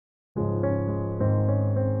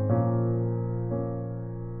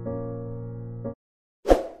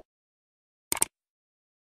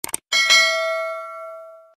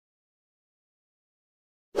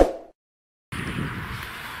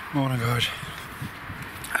Morning guys,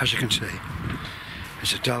 as you can see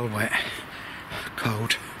it's a dull, wet,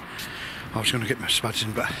 cold. I was going to get my spuds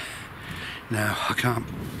in but now I can't,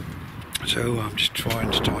 so I'm just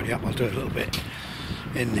trying to tidy up. I'll do a little bit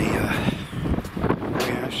in the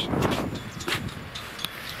greenhouse.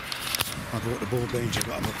 I brought the ball beans, I've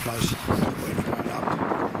got to replace, putting the ground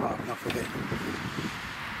up, enough of it.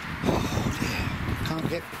 Oh dear, can't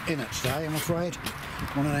get in it today I'm afraid,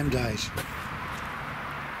 one of them days.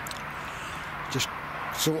 Just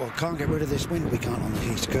sort of can't get rid of this wind we can't on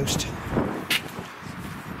the east coast.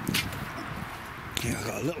 Yeah, I've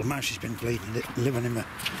got a little mouse, he's been bleeding, living in my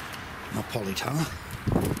polytunnel,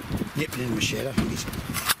 nipping in my shed. I think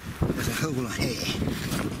there's a hole of hair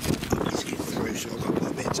he's getting through, so I've got to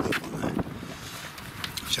put a bit of tape on there.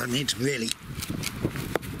 So I need to really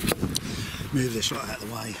move this right out of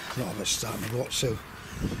the way. A lot of it's starting to rot, so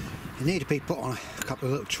you need to be put on a couple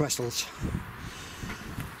of little trestles.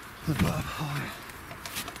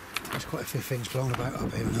 There's quite a few things blown about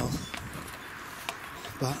up here and all,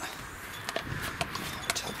 but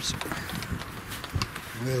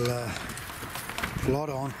we'll plod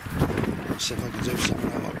on and see if I can do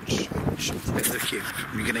something about it.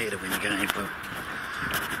 You can hear the wind going, but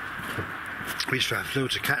we used to have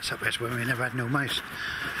loads of cats up there where we never had no mice,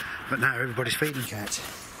 but now everybody's feeding cats.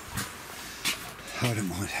 I don't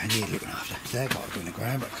mind, I need looking after. They've got to go in the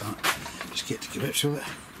ground, but I can't just get to grips with it.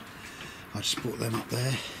 I just brought them up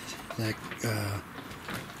there. They're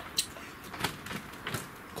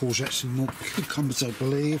courgettes and more cucumbers, I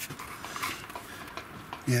believe.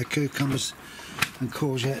 Yeah, cucumbers and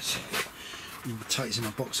courgettes. And the potatoes in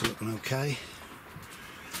my box are looking okay.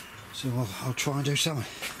 So I'll try and do something.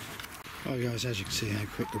 Right guys, as you can see how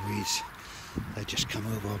quick the weeds, they just come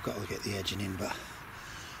over. I've got to get the edging in, but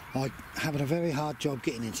I'm having a very hard job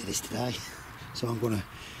getting into this today. So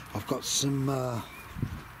I've got some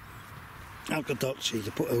alkadoxy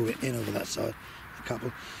to put in over that side, a couple.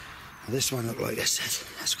 Now this one looked like this,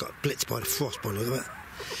 that's got blitzed by the frost by the look of it.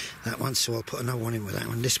 That one, so I'll put another one in with that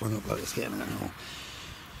one. This one looked like it's getting that all.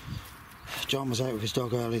 John was out with his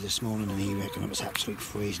dog early this morning and he reckoned it was absolute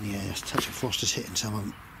freezing. Yeah, a touch of frost is hitting some of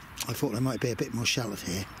them. I thought there might be a bit more sheltered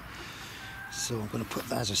here. So I'm going to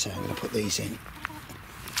put, as I say, I'm going to put these in.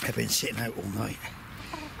 They've been sitting out all night,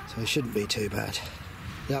 so it shouldn't be too bad.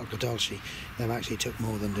 The alkadoxy, they've actually took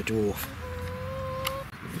more than the dwarf.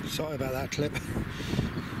 Sorry about that clip.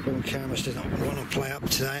 The cameras did not want to play up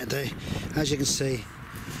today. As you can see,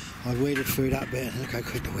 I waded through that bit and look how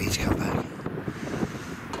quick the weeds come back.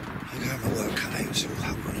 I got my work cut out, so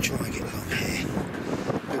I'm going to try and get along here,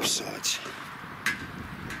 both sides.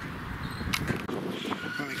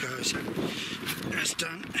 Right guys, that's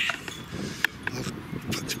done. I'll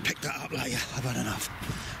pick that up later. I've had enough.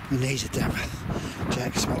 My knees are damp.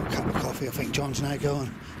 Jack's got a cup of coffee. I think John's now going,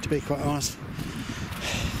 to be quite honest.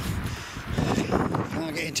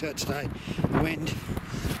 Can't get into it today. The wind,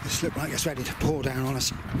 it's looking like it's ready to pour down on us.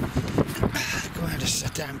 The ground is so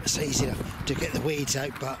damp, it's easy to get the weeds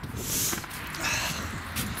out, but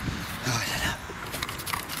I don't know.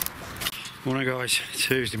 Morning guys,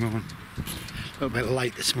 Tuesday morning. A little bit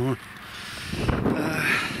late this morning. I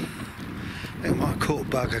think I caught a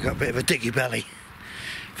bug, I got a bit of a diggy belly.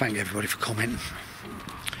 Thank everybody for commenting.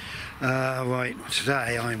 Right,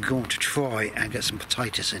 today I'm going to try and get some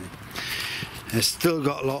potatoes in. It's still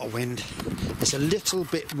got a lot of wind. It's a little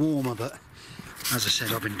bit warmer, but as I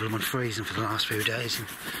said, I've been blooming freezing for the last few days. And,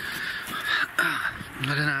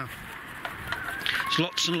 I don't know. There's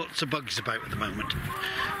lots and lots of bugs about at the moment.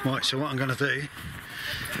 Right, so what I'm going to do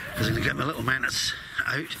is I'm going to get my little mantis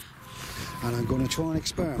out and I'm going to try and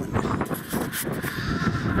experiment. A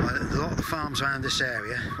lot of the farms around this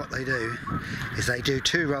area, what they do is they do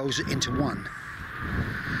 2 rows into one.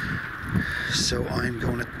 So I'm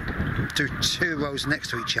going to do 2 rows next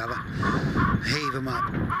to each other, heave them up,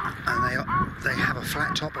 and they have a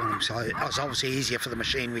flat top on them, so it's obviously easier for the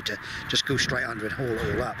machinery to just go straight under and haul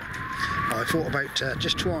it all up. I thought about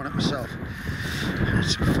just trying it myself.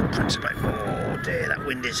 There's some footprints about, oh dear, that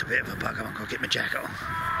wind is a bit of a bug. I'm going to get my jacket on.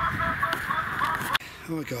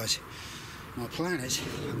 Alright guys, my plan is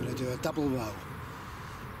I'm going to do a double row.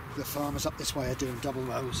 The farmers up this way are doing double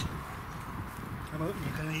rows. I'm hoping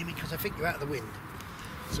you can hear me because I think you're out of the wind.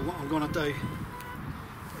 So what I'm going to do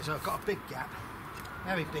is I've got a big gap,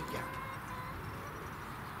 very big gap.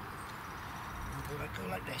 I'm going to go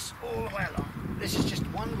like this all the way along. This is just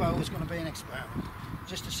one row, is going to be an experiment,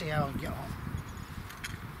 just to see how I can get on.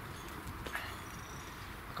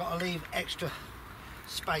 I've got to leave extra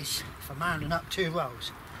space for mounding up 2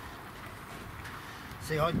 rows.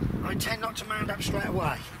 See, I tend not to mound up straight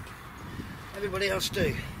away. Everybody else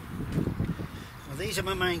do. Well, these are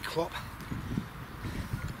my main crop,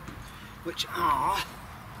 which are,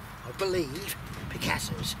 I believe,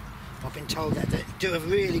 Picassos. I've been told that they do a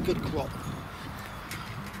really good crop.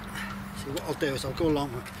 See, what I'll do is I'll go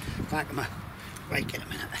along the back of my rake in a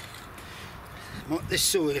minute. This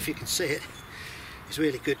soil, if you can see it, is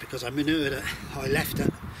really good because I manured it, I left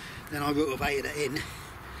it, then I rotavated it in,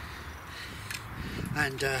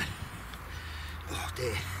 and oh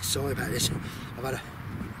dear, sorry about this, I've had a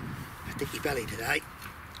dicky belly today.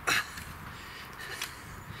 I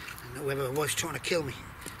don't know whether my wife's trying to kill me.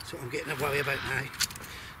 That's what I'm getting to worry about now.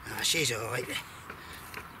 She's alright,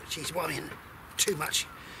 but she's worrying too much,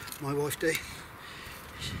 my wife do.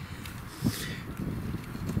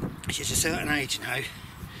 She's a certain age now,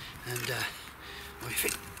 and I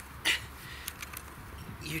think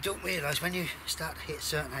you don't realise when you start to hit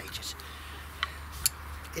certain ages,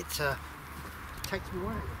 it takes me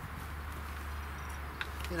away.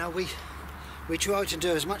 You know, we try to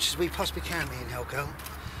do as much as we possibly can, me and Helco,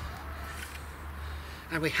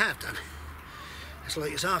 and we have done. It's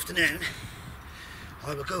like this afternoon,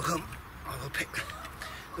 I will go home, I will pick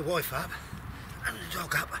the wife up and the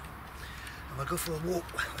dog up, and we'll go for a walk.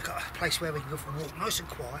 We've got a place where we can go for a walk, nice and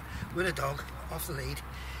quiet, with a dog off the lead.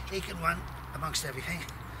 He can run amongst everything,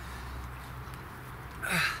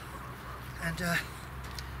 and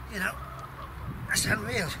you know, that's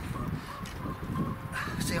unreal.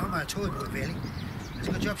 See, I'm a toy boy really. It's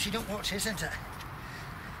a good job she don't watch this, isn't it?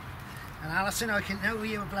 And Alison, I can know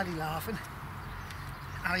you were bloody laughing.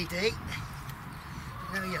 Ali D,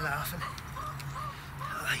 I know you're laughing.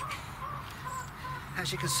 Right.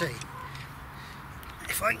 As you can see,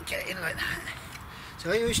 if I can get it in like that.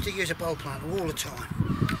 So I used to use a bulb planter all the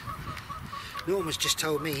time. Norman's just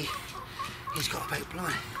told me he's got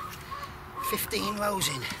about 15 rows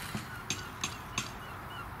in.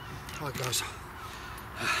 Right guys,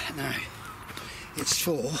 now it's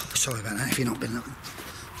 4, sorry about that if you've not been looking.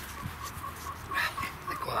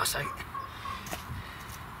 The grass out.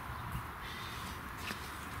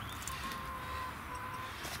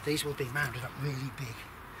 These will be mounded up really big.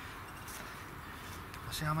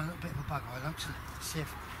 I see I'm a little bit of a bug. I like to see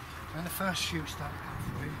if when the first shoots start to come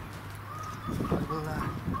through, I will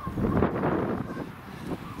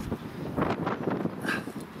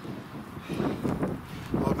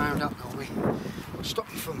I'll mound up normally. I'll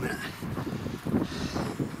stop you for a minute.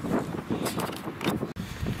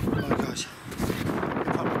 Right guys,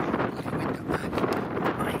 probably got a bloody wind up there.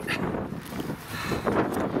 Right.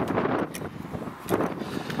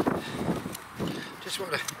 Just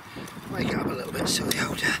want to wake it up a little bit so the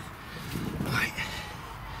older. Right,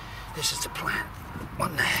 this is the plant.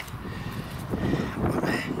 One there,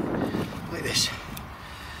 like this.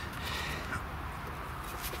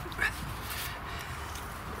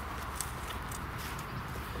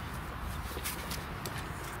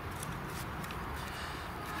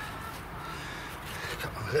 A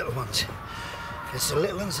couple of little ones. It's the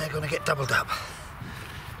little ones, they're going to get doubled up.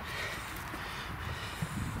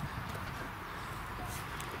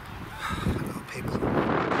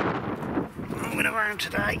 Around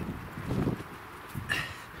today.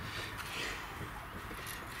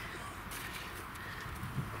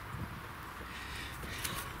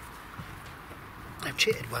 I've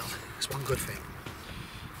cheated well, that's one good thing.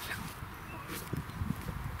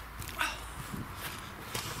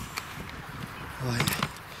 Right,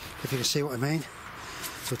 if you can see what I mean.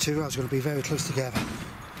 So 2 rows are going to be very close together.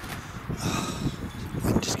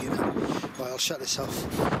 Wind just getting up. Right, I'll shut this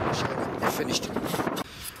off. I'll show you when they're finished.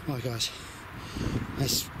 Right guys.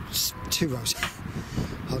 There's 2 rows.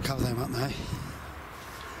 I'll cover them up now.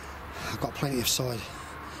 I've got plenty of side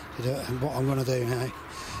to do it, and what I'm going to do now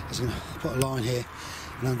is I'm going to put a line here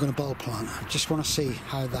and I'm going to bulb plant. I just want to see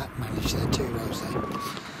how that managed there, 2 rows there.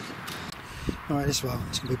 Alright, this row,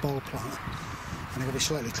 it's going to be bulb plant and they're going to be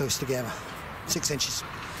slightly close together, 6 inches.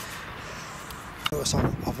 So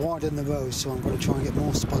I've widened the rows, so I'm going to try and get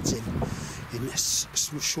more spuds in this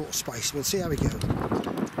short space. We'll see how we go.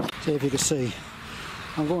 See if you can see.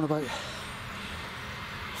 I'm going about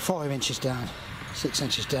 5 inches down, 6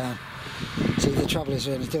 inches down. See, the trouble is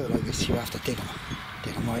when you do it like this, you have to dig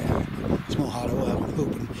them right out. It's more harder work. I'm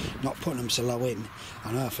hoping not putting them so low in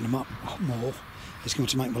and earthing them up more is going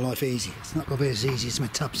to make my life easy. It's not going to be as easy as my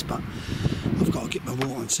tubs, but I've got to get my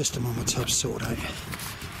watering system on my tubs sorted out.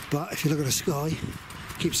 But if you look at the sky,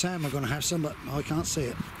 I keep saying we're going to have some, but I can't see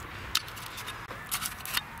it.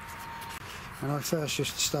 When I first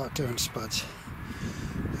used to start doing spuds,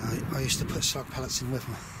 I used to put slug pellets in with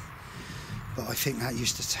them, but I think that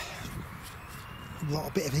used to rot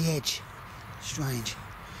a bit of the edge. Strange.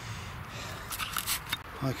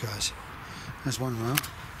 Right guys, there's one row,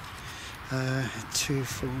 2,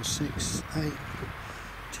 4, 6, 8,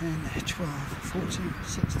 10, 12, 14,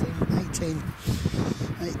 16,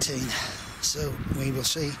 18. So we will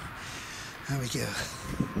see how we go.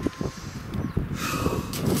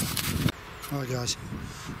 Alright guys,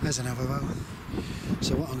 there's another row.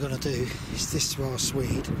 So what I'm going to do is this raw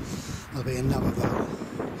Swede, there'll be another row.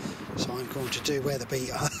 So I'm going to do where the beat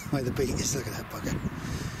is. Look at that bugger.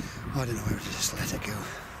 I don't know whether to just let it go.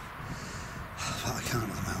 But I can't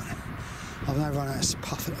at the moment. I've now run out of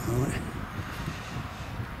puff at the moment.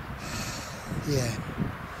 Yeah.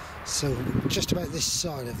 So just about this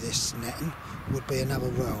side of this netting would be another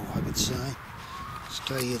row, I would say.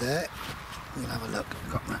 Stay there. We'll have a look.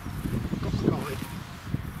 Got my guide.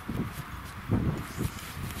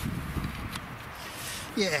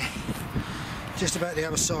 Yeah. Just about the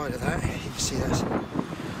other side of that. You can see that.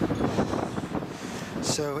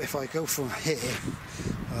 So if I go from here,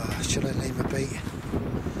 should I leave my beat?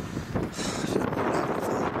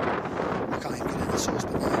 I can't even get in the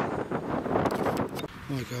saucepan now.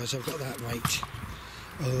 Right guys, I've got that rake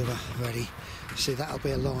over ready. See, that'll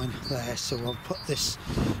be a line there, so I'll put this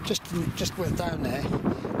just right down there.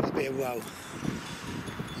 That'll be a row.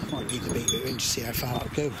 Might leave the beetroot in to see how far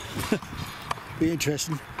it'll go. Be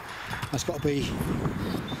interesting. That's got to be.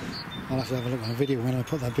 I'll have to have a look at the video when I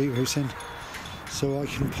put that beetroot in. So I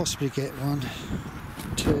can possibly get 1,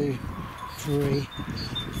 2, 3,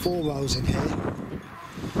 4 rows in here.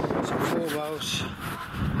 So 4 rows.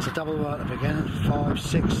 It's a double row at the beginning. 5,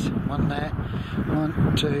 6, 1 there.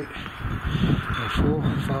 1, 2, 4,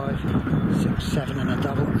 5, 6, 7, and a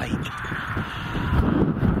double 8.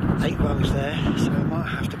 8 rows there. So I might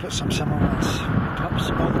have to put some somewhere else. Perhaps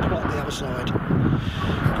on the plot the other side.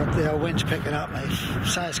 But the old wind's picking up. They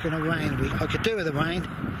say it's going to rain. I could do with the rain.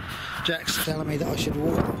 Jack's telling me that I should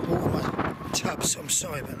water my tubs. I'm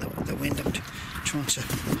sorry about the wind. I'm trying to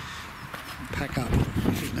pack up,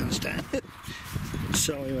 if you can understand.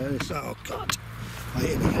 Sorry about this. Oh God. Right,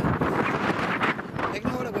 here we go.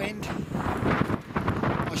 Ignore the wind.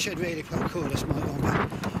 I should really put a cordless mic on, but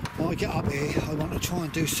when I get up here, I want to try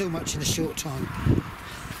and do so much in a short time.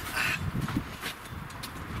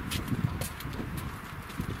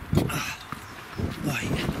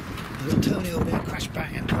 Right, I've got Tony over there crash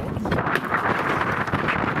banging.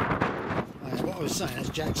 What I was saying, as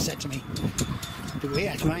Jack said to me, we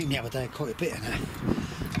had rain the other day quite a bit, and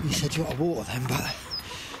he said you got to water them, but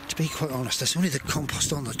to be quite honest, there's only the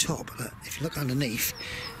compost on the top. But if you look underneath,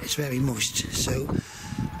 it's very moist. So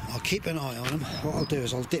I'll keep an eye on them. What I'll do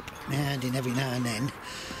is I'll dip my hand in every now and then,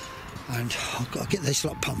 and I'll get this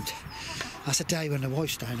lot pumped. That's a day when the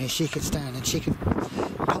wife's down here. She can stand and she can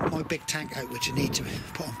pump my big tank out, which I need to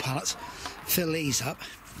put on pallets, fill these up.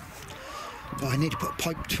 But I need to put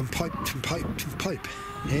pipe from pipe from pipe from pipe.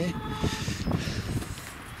 Yeah.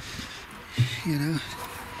 You know.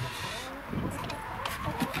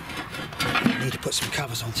 I need to put some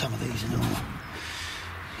covers on some of these and all.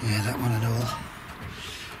 Yeah, that one and all.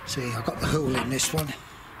 See, I've got the hole in this one.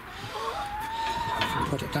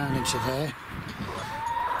 Put it down into there.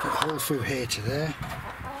 Put a hole through here to there.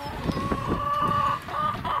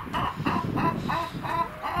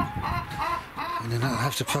 And then I'll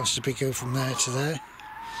have to possibly go from there to there.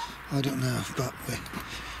 I don't know, but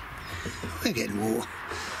we're getting water.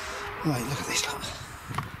 Right, look at this lot.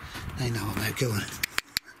 They know I'm out going.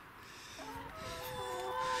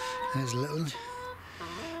 There's a little one.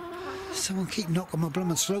 Someone keep knocking my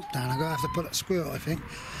blooming slope down. I'm going to have to put a screw out, I think.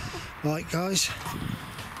 Right, guys.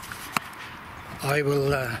 I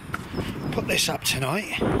will put this up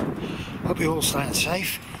tonight. Hope you're all staying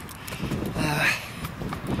safe.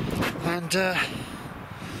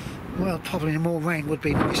 Well, probably more rain would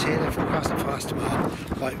be nice here. They're forecasting for us tomorrow.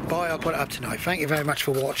 Right, bye. I'll put it up tonight. Thank you very much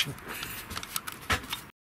for watching.